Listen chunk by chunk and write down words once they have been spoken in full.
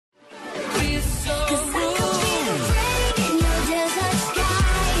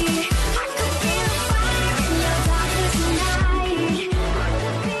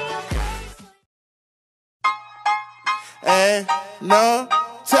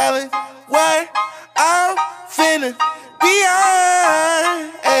tell it what I'm finna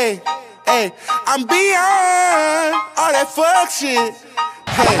beyond. Hey, hey, I'm beyond all that fuck shit.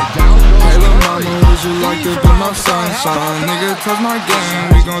 Hey, little mama, would you like to be my sunshine? Nigga, touch my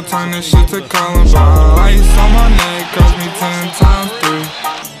game, we gon' turn this shit to Columbine. Ice on my neck, cost me 10 times 3.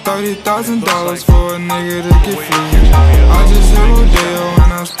 $30,000 for a nigga to get free. I just hit Rodeo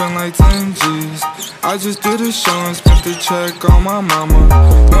and I spent like 10 G's. I just did a show and spent the check on my mama.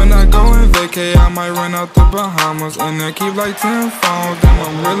 When I go and vacay, I might run out the Bahamas. And I keep like 10 phones, damn,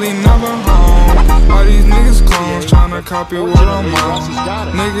 I'm really never home. All these niggas clones tryna copy what I'm on.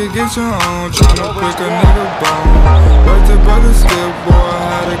 Nigga, get your own, tryna pick a nigga bone. Worked the brother skip, boy, I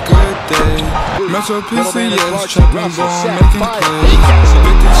had a good day. Metro PCS, trapping, boy, making plays.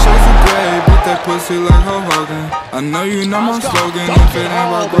 Shades of gray, beat that pussy like Ho Hogan. I know you know my slogan, if it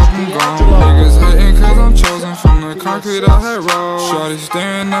ain't about broke, I'm gone. Niggas hating cause I'm chosen, from the concrete I had rolled. Shorty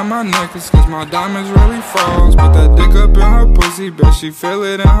staring at my necklace cause my diamonds really froze. Put that dick up in her pussy, bet she feel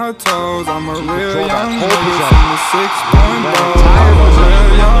it in her toes. I'm a real young nigga from the 6-point bowl. I'm a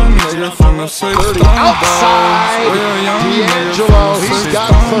real young nigga from the 6-point bowl. Outside, D'Angelo, he's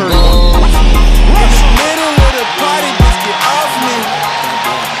got 30. In the middle of the party, bitch, get off me.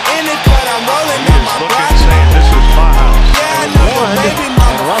 In the cut, I'm rolling in my block. This is my house. Yeah, I know your baby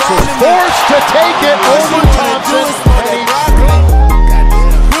mama Russell's calling me. forced to take it over Thompson.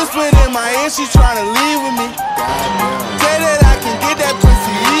 Whispered in my ear, she tryna leave with me. Say that I can get that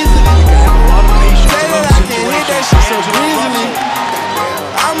pussy easily. Say that I can hit that shit so breezily.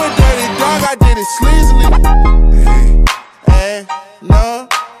 I'm a dirty dog, I did it sleazily. Hey, no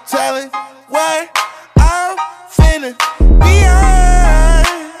telling what I'm finna beyond.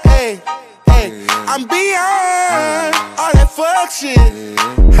 Hey, hey, I'm beyond all that fuck shit.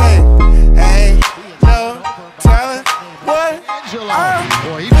 Hey, hey, no telling what I'm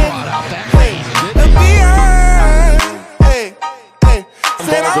finna beyond. Hey, hey,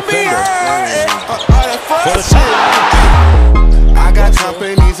 said I'm beyond all that fuck shit. I got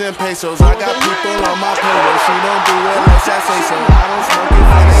companies and pesos, I got people on my payroll. She don't do it unless I say so. I don't smoke it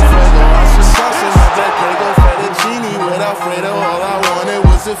when it's fuego. I should sauce in my black Prego, fettuccine with Alfredo. All I wanted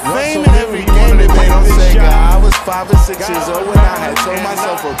was the fame in every game they made on Sega. I was 5 or 6 years old when I had told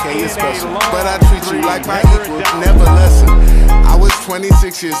myself, okay, it's special, but I treat you like my equal, never lesser. I was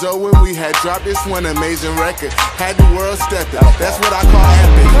 26 years old when we had dropped this one amazing record. Had the world stepping, that's what I call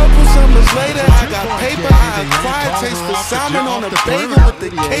epic. Couple summers later, I got paper. I acquired taste for salmon on a bagel with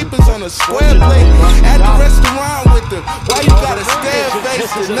the capers on a square plate. At the restaurant with the, why you gotta stare face?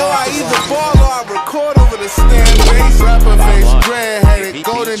 To know I either ball or I record over the stand base. Rapper face, dread-headed,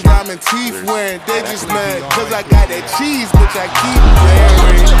 golden diamond teeth wearing. They just mad cause I got that cheese, bitch, I keep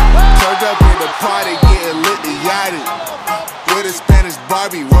wearing. Turned up in the party, getting lit to yachty. With a Spanish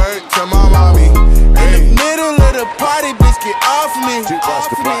Barbie, word to my mommy. In the middle of the party, bitch, get off me.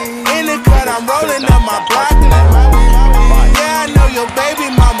 In the cut, I'm rolling up my block. Yeah, I know your baby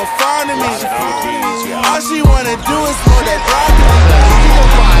mama fond of me. All she wanna do is pour that